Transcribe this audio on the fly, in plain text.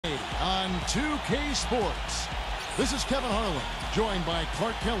2K Sports. This is Kevin Harlan, joined by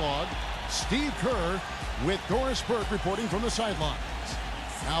Clark Kellogg, Steve Kerr, with Doris Burke reporting from the sidelines.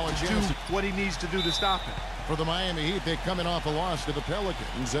 Now a chance do what he needs to do to stop him. For the Miami Heat, they're coming off a loss to the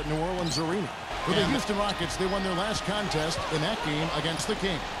Pelicans at New Orleans Arena. For the Houston Rockets, they won their last contest in that game against the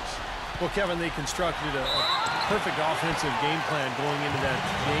Kings. Well, Kevin, they constructed a perfect offensive game plan going into that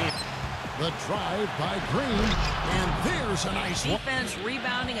game. The drive by Green, and there's a nice defense,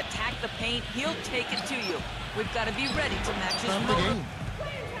 rebounding, attack the paint. He'll take it to you. We've got to be ready to match his motor.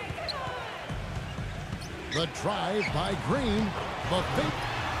 The drive by Green, the fake.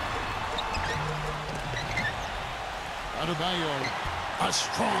 Adebayo, a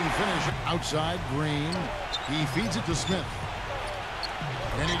strong finish. Outside Green, he feeds it to Smith.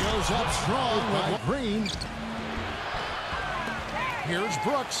 And he goes up strong by Green. Here's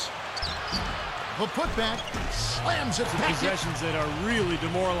Brooks. The putback slams it. Possessions that are really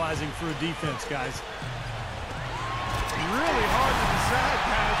demoralizing for a defense, guys. Really hard to decide,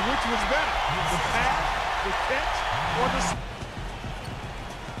 guys, which was better. The pass, the catch, or the...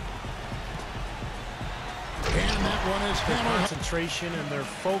 And that one is hammered. Concentration and their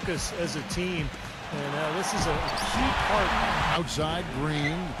focus as a team. And this is a key part. Outside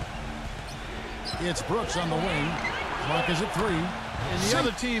Green. It's Brooks on the wing. Clock is at 3. And the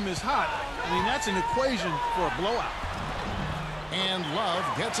other team is hot. I mean, that's an equation for a blowout. And Love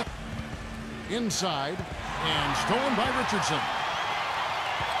gets it inside and stolen by Richardson.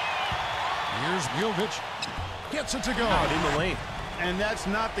 Here's Jovic. Gets it to go. Out in the lane. And that's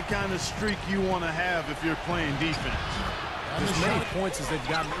not the kind of streak you want to have if you're playing defense. As many points as they've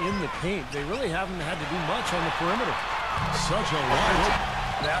gotten in the paint, they really haven't had to do much on the perimeter. Such a wide.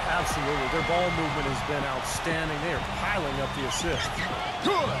 Absolutely. Their ball movement has been outstanding. They are piling up the assists.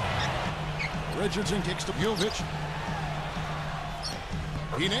 Good. Richardson kicks to Jovic.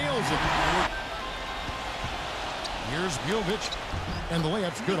 He nails it. Here's Jovic. And the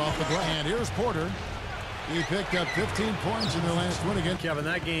layup's good off the glass. And here's Porter. He picked up 15 points in their last win again. Kevin,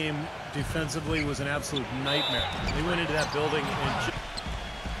 that game defensively was an absolute nightmare. They went into that building and...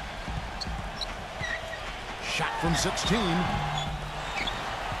 Shot from 16.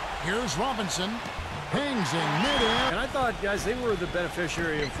 Here's Robinson. Hangs in midair. And I thought, guys, they were the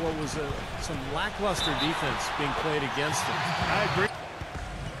beneficiary of what was some lackluster defense being played against them. I agree.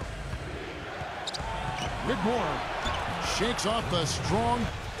 Whitmore shakes off the strong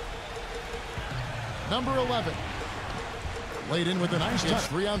number 11. Laid in with a nice touch.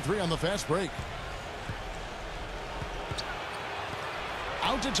 3-on-3 on the fast break.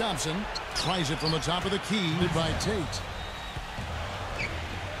 Out to Thompson. Tries it from the top of the key by Tate.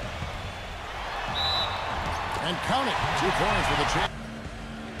 And count it. 2 points for the champ.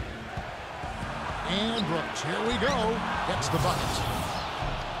 And Brooks, here we go. Gets the bucket.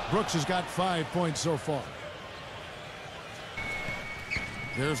 Brooks has got 5 points so far.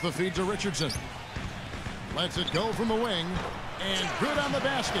 There's the feed to Richardson. Lets it go from the wing. And good on the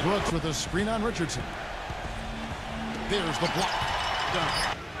basket. Brooks with a screen on Richardson. There's the block.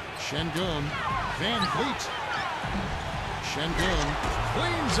 Done. Şengün. Van Vliet. Şengün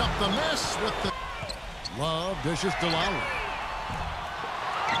cleans up the mess with the... Love dishes to Lowry.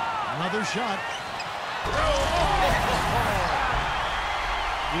 Another shot.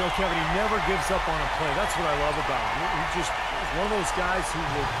 You know, Kevin, he never gives up on a play. That's what I love about him. He just is one of those guys who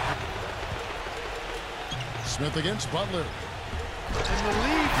will... Smith against Butler. And the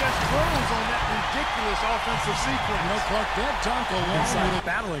lead just grows on that ridiculous offensive sequence. No, Clark, that dunk alone.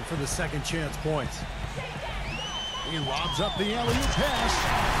 Battling for the second chance points. He lobs up the alley-oop pass,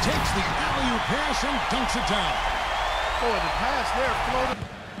 takes the alley-oop pass and dunks it down. Boy, the pass there floated.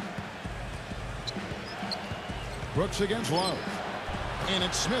 Brooks against Love. And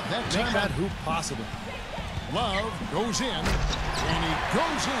it's Smith that time. Make that hoop possible. Love goes in, and he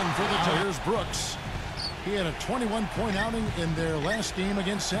goes in for the tie. Here's Brooks. He had a 21-point outing in their last game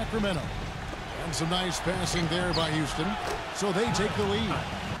against Sacramento. And some nice passing there by Houston, so they take the lead.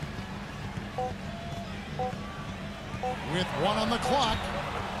 With 1 on the clock,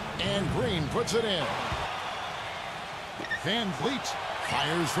 and Green puts it in. Van Vliet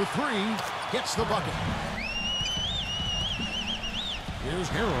fires for 3, gets the bucket. Here's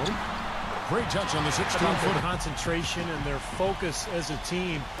Harrell. Great touch on the 16-footer. Concentration and their focus as a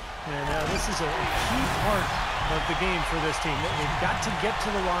team. And this is a key part of the game for this team. They've got to get to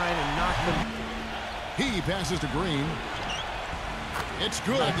the line and knock them. He passes to Green. It's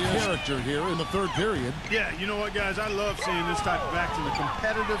good character here in the third period. Yeah, you know what, guys? I love seeing this type of action. A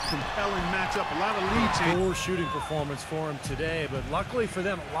competitive, compelling matchup. A lot of leads here. Poor shooting performance for him today, but luckily for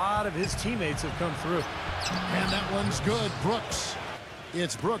them, a lot of his teammates have come through. And that one's good. Brooks.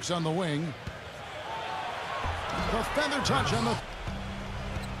 It's Brooks on the wing. The feather touch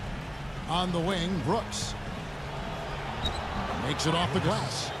on the wing. Brooks makes it off the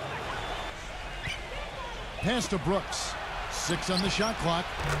glass. Pass to Brooks. 6 on the shot clock,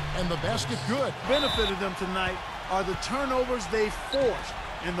 and the basket good. Benefited them tonight are the turnovers they forced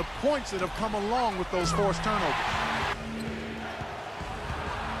and the points that have come along with those forced turnovers.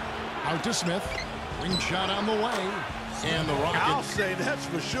 Out to Smith. Ring shot on the way. And the Rockets. I'll say that's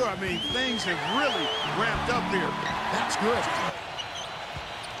for sure. I mean, things have really ramped up here. That's good.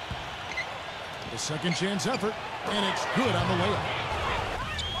 The second chance effort, and it's good on the layup.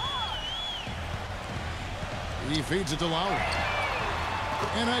 He feeds it to Lowry.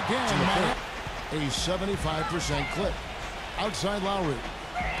 And again, a 75% clip. Outside Lowry.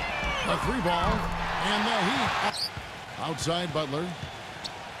 A 3-ball, and the Heat. Outside Butler.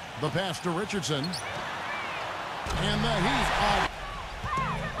 The pass to Richardson. And the Heat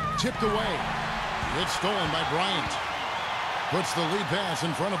tipped away. It's stolen by Bryant. Puts the lead pass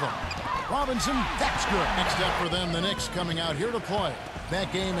in front of him. Robinson, that's good. Next up for them, the Knicks coming out here to play.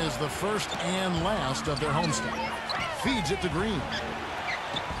 That game is the first and last of their homestand. Feeds it to Green.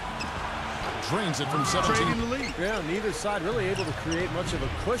 Drains it from 17. Trading the lead. Yeah, neither side really able to create much of a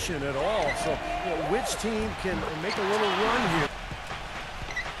cushion at all. So, which team can make a little run here?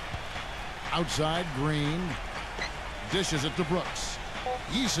 Outside, Green. Dishes it to Brooks.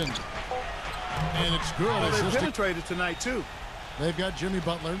 Eason. And it's good. Oh, they penetrated tonight, too. They've got Jimmy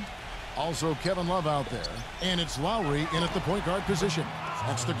Butler. Also Kevin Love out there. And it's Lowry in at the point guard position.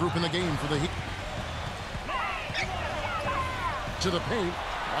 That's the group in the game for the Heat. To the paint.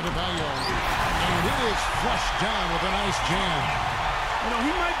 Adebayo. And it is flushed down with a nice jam. You know,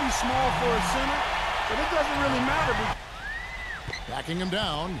 he might be small for a center, but it doesn't really matter. Backing him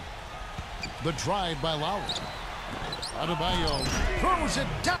down. The drive by Lowry. Adebayo throws it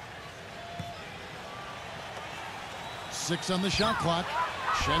down. 6 on the shot clock.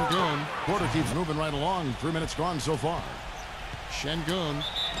 Şengün. Quarter keeps moving right along. 3 minutes gone so far. Şengün.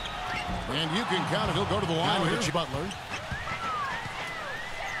 And you can count it. He'll go to the line with it. Butler.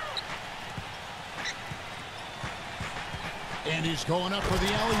 And he's going up for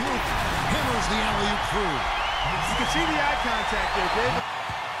the alley-oop. Hammers the alley-oop through. You can see the eye contact there, David.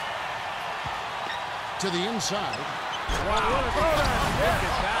 To the inside. Wow, look at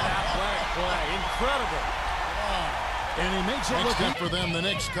that athletic play. Incredible. And he makes it look up for them. The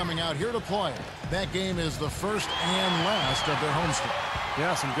Knicks coming out here to play. That game is the first and last of their homestand.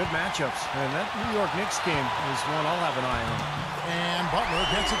 Yeah, some good matchups. And that New York Knicks game is one I'll have an eye on. And Butler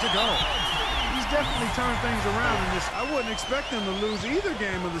gets it to go. He's definitely turned things around in this. I wouldn't expect them to lose either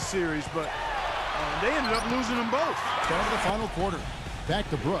game of the series, but they ended up losing them both. Start of the final quarter. Back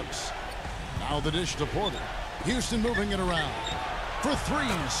to Brooks. Now the dish to Porter. Houston moving it around. For 3,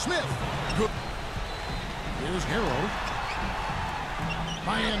 Smith. Good. Here's Harrell.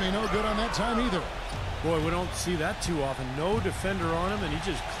 Miami no good on that time either. Boy, we don't see that too often. No defender on him, and he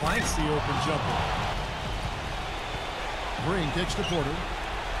just clanks the open jumper. Green kicks to Porter.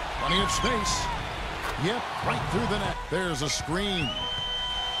 Plenty of space. Yep, right through the net. There's a screen.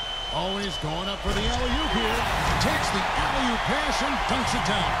 Always going up for the alley-oop here. Takes the alley-oop pass and dunks it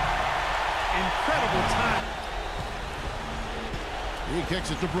down. Incredible time. He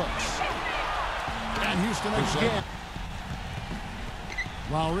kicks it to Brooks. And Houston again.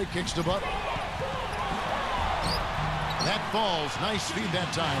 Lowry kicks to Butler. That falls. Nice feed that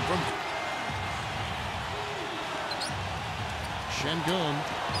time from Şengün.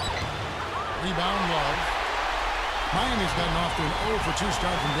 Rebound Love. Miami's gotten off to an 0 for 2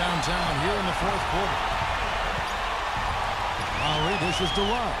 start from downtown here in the 4th quarter. Lowry dishes to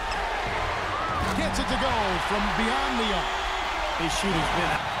Love. Gets it to go from beyond the arc. His shooting's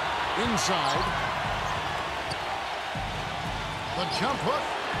been inside. The jump hook.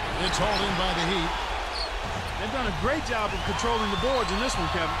 It's hauled in by the Heat. They've done a great job of controlling the boards in this one,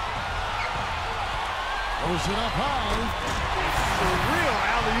 Kevin. Throws it up high. A real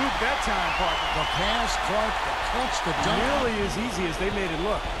alley-oop that time, partner. The pass, Clark, the catch, the dunk. Nearly as easy as they made it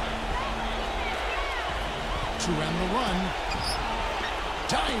look. To end the run.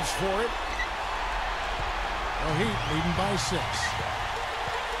 Dives for it. The Heat leading by 6.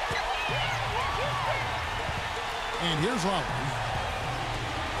 And here's Lowry.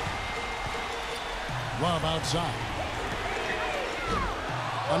 Love outside.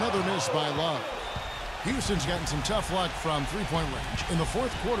 Another miss by Love. Houston's gotten some tough luck from three-point range. In the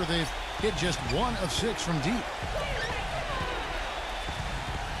 4th quarter, they've hit just 1 of 6 from deep.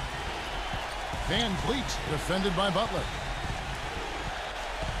 Van Vliet defended by Butler.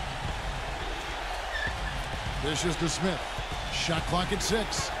 Dishes to Smith. Shot clock at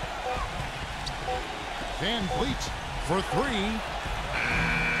 6. Van Vliet for 3.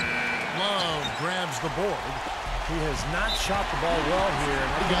 Love grabs the board. He has not shot the ball well here.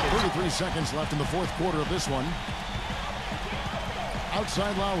 We got 33 seconds left in the fourth quarter of this one.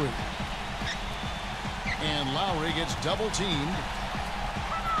 Outside Lowry. And Lowry gets double teamed.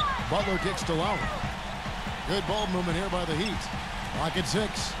 Butler kicks to Lowry. Good ball movement here by the Heat. Clock at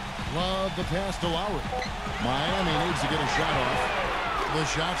 6. Love the pass to Lowry. Miami needs to get a shot off. The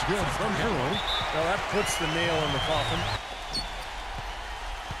shot's good from Hero. Well, that puts the nail in the coffin.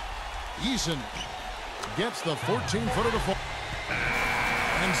 Eason gets the 14-footer to fall.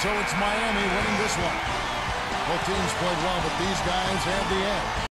 And so it's Miami winning this one. Both teams played well, but these guys have the edge.